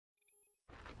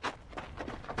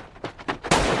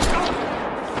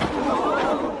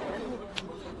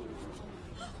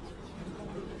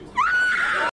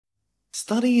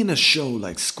Studying a show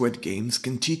like Squid Games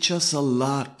can teach us a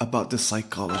lot about the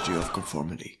psychology of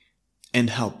conformity, and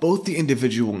how both the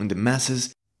individual and the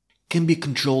masses can be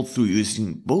controlled through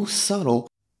using both subtle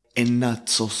and not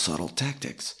so subtle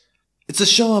tactics. It's a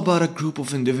show about a group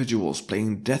of individuals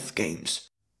playing death games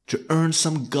to earn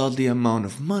some godly amount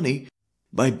of money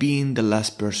by being the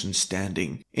last person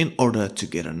standing in order to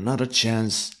get another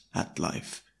chance at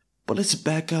life. But let's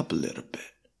back up a little bit.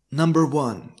 Number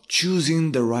 1.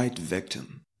 Choosing the right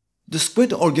victim. The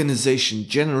Squid organization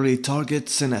generally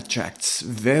targets and attracts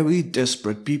very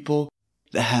desperate people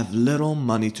that have little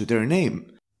money to their name,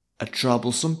 a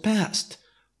troublesome past,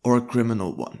 or a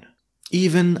criminal one,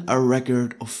 even a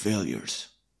record of failures,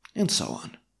 and so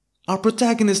on. Our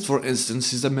protagonist, for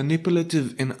instance, is a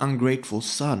manipulative and ungrateful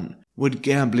son with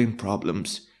gambling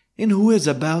problems and who is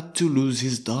about to lose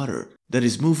his daughter that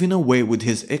is moving away with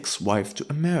his ex-wife to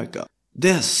America.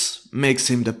 This makes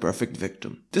him the perfect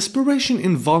victim. Desperation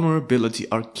and vulnerability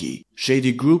are key.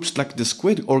 Shady groups like the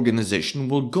Squid organization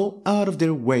will go out of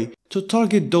their way to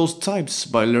target those types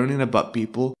by learning about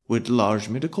people with large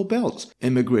medical bills,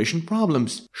 immigration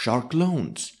problems, shark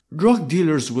loans. Drug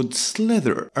dealers would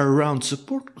slither around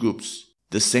support groups,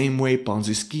 the same way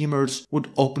Ponzi schemers would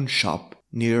open shop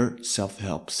near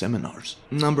self-help seminars.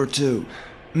 Number 2.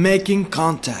 Making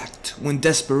contact when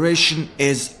desperation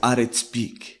is at its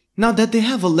peak. Now that they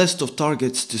have a list of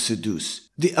targets to seduce,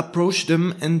 they approach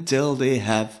them until they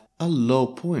have a low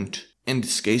point. In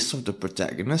this case of the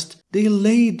protagonist, they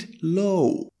laid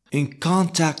low and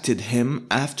contacted him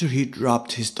after he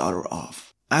dropped his daughter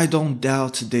off. I don't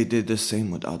doubt they did the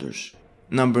same with others.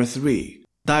 Number 3.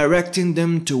 Directing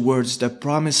them towards the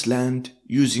promised land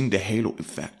using the halo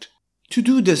effect. To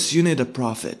do this, you need a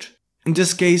prophet. In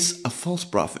this case, a false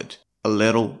prophet, a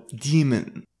little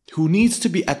demon, who needs to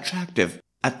be attractive,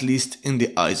 at least in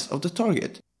the eyes of the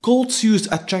target. Cults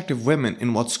use attractive women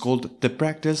in what's called the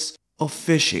practice of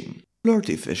fishing,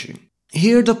 flirty fishing.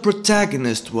 Here the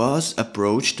protagonist was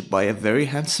approached by a very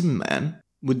handsome man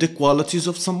with the qualities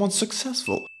of someone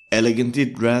successful, elegantly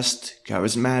dressed,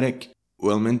 charismatic,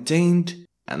 well-maintained,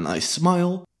 a nice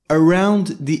smile,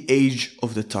 around the age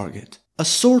of the target. A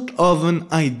sort of an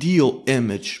ideal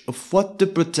image of what the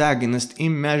protagonist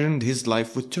imagined his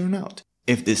life would turn out.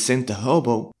 If they sent a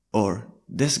hobo, or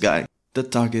this guy, the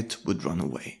target would run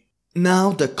away.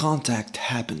 Now the contact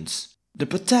happens. The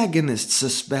protagonist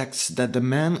suspects that the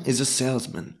man is a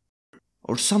salesman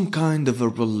or some kind of a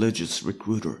religious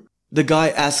recruiter. The guy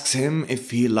asks him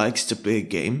if he likes to play a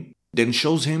game, then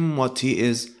shows him what he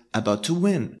is about to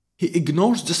win. He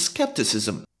ignores the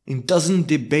skepticism and doesn't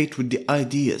debate with the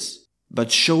ideas,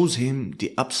 but shows him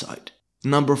the upside.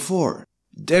 Number 4.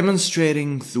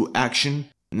 Demonstrating through action,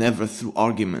 never through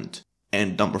argument.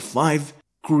 And number 5.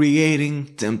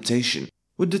 Creating temptation.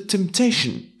 With the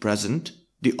temptation present,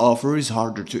 the offer is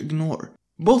harder to ignore.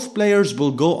 Both players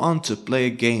will go on to play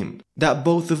a game that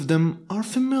both of them are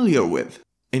familiar with,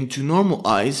 and to normal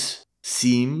eyes,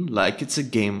 seem like it's a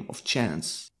game of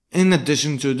chance. In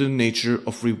addition to the nature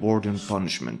of reward and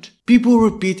punishment, people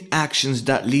repeat actions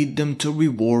that lead them to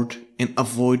reward and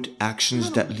avoid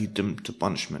actions that lead them to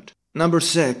punishment. Number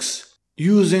 6.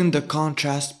 Using the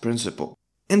contrast principle.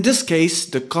 In this case,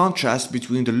 the contrast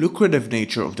between the lucrative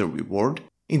nature of the reward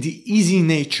and the easy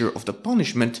nature of the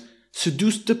punishment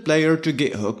seduced the player to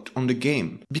get hooked on the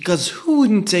game. Because who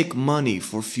wouldn't take money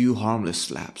for few harmless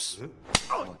slaps?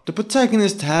 The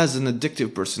protagonist has an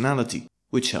addictive personality,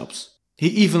 which helps. He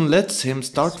even lets him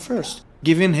start first,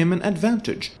 giving him an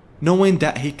advantage, knowing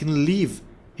that he can leave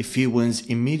if he wins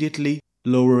immediately,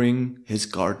 lowering his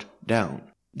guard down.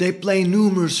 They play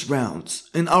numerous rounds,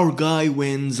 and our guy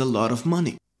wins a lot of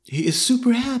money. He is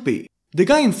super happy. The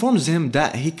guy informs him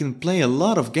that he can play a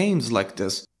lot of games like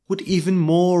this with even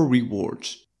more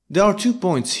rewards. There are 2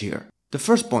 points here. The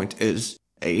first point is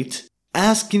 8.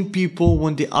 Asking people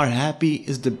when they are happy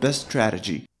is the best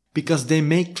strategy because they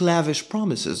make lavish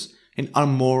promises and are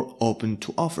more open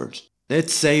to offers.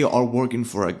 Let's say you are working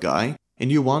for a guy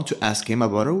and you want to ask him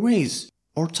about a raise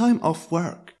or time off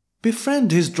work.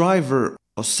 Befriend his driver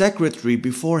or secretary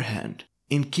beforehand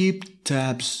and keep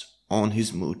tabs on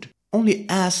his mood. Only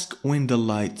ask when the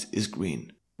light is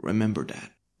green. Remember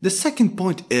that. The second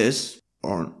point is,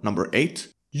 or number 8,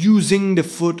 using the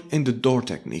foot in the door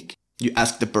technique. You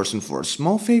ask the person for a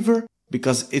small favor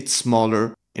because it's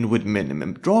smaller and with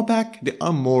minimum drawback, they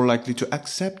are more likely to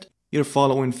accept your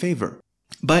following favor.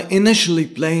 By initially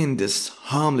playing this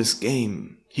harmless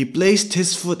game, he placed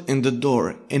his foot in the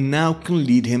door and now can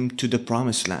lead him to the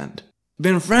promised land.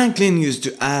 Ben Franklin used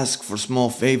to ask for small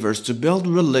favors to build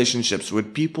relationships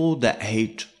with people that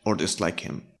hate or dislike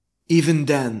him. Even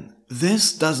then,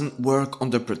 This doesn't work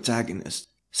on the protagonist,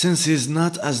 since he's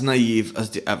not as naive as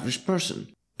the average person.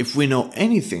 If we know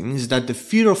anything, is that the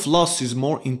fear of loss is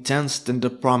more intense than the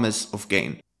promise of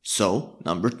gain. So,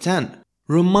 number 10,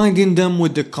 reminding them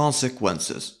with the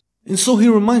consequences. And so he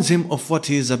reminds him of what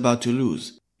he is about to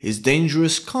lose, his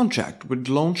dangerous contract with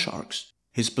loan sharks,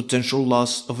 his potential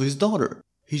loss of his daughter.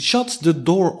 He shuts the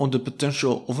door on the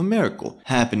potential of a miracle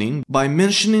happening by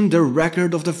mentioning the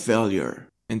record of the failure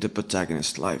in the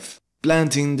protagonist's life,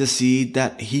 planting the seed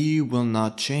that he will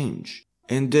not change.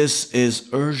 And this is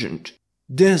urgent.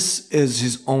 This is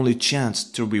his only chance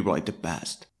to rewrite the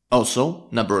past. Also,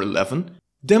 number 11,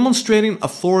 demonstrating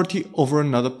authority over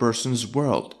another person's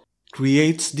world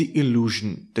creates the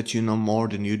illusion that you know more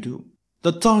than you do.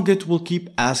 The target will keep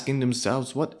asking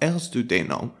themselves, what else do they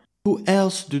know? Who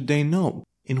else do they know?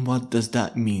 And what does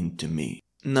that mean to me?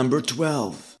 Number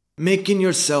 12, making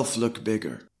yourself look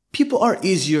bigger. People are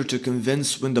easier to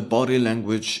convince when the body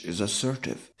language is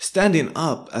assertive. Standing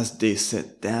up as they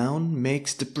sit down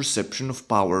makes the perception of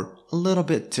power a little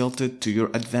bit tilted to your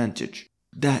advantage.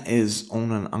 That is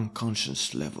on an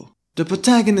unconscious level. The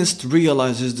protagonist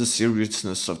realizes the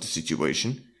seriousness of the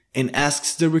situation and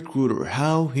asks the recruiter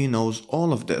how he knows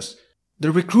all of this.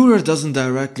 The recruiter doesn't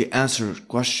directly answer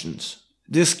questions.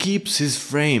 This keeps his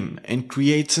frame and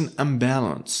creates an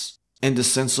imbalance in the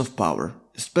sense of power,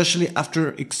 especially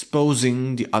after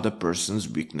exposing the other person's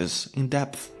weakness in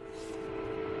depth.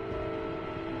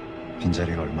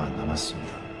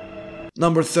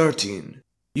 Number 13.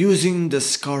 Using the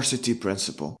scarcity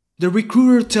principle. The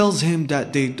recruiter tells him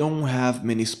that they don't have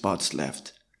many spots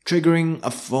left, triggering a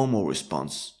FOMO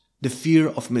response, the fear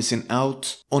of missing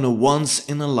out on a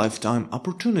once-in-a-lifetime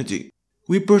opportunity.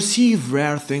 We perceive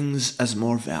rare things as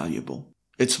more valuable.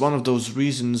 It's one of those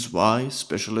reasons why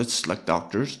specialists like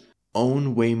doctors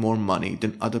own way more money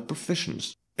than other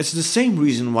professions. It's the same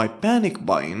reason why panic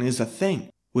buying is a thing,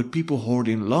 with people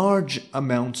hoarding large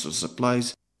amounts of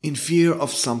supplies in fear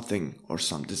of something or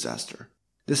some disaster.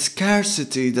 The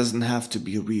scarcity doesn't have to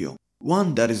be real.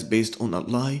 One that is based on a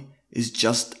lie is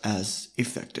just as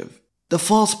effective. The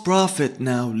false prophet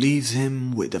now leaves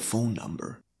him with a phone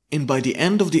number. And by the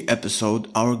end of the episode,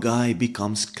 our guy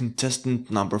becomes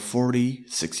contestant number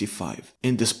 4065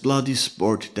 in this bloody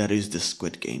sport that is the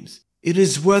Squid Games. It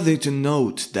is worthy to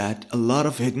note that a lot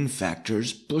of hidden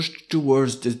factors pushed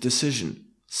towards this decision,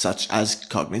 such as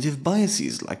cognitive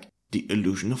biases like the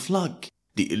illusion of luck,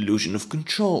 the illusion of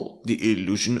control, the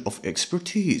illusion of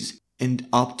expertise, and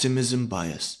optimism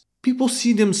bias. People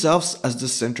see themselves as the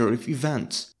center of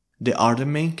events. They are the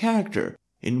main character.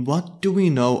 And what do we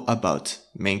know about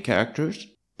main characters?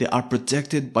 They are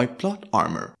protected by plot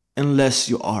armor, unless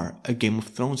you are a Game of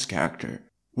Thrones character.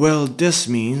 Well, this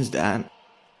means that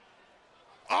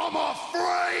I'm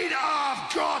afraid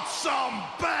I've got some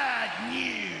bad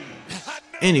news.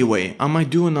 Anyway, I might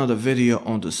do another video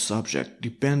on the subject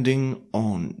depending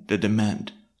on the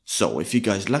demand. So if you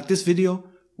guys like this video,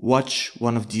 watch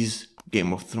one of these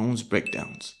Game of Thrones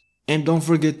breakdowns. And don't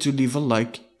forget to leave a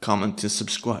like, comment and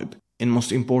subscribe. And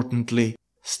most importantly,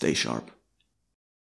 stay sharp.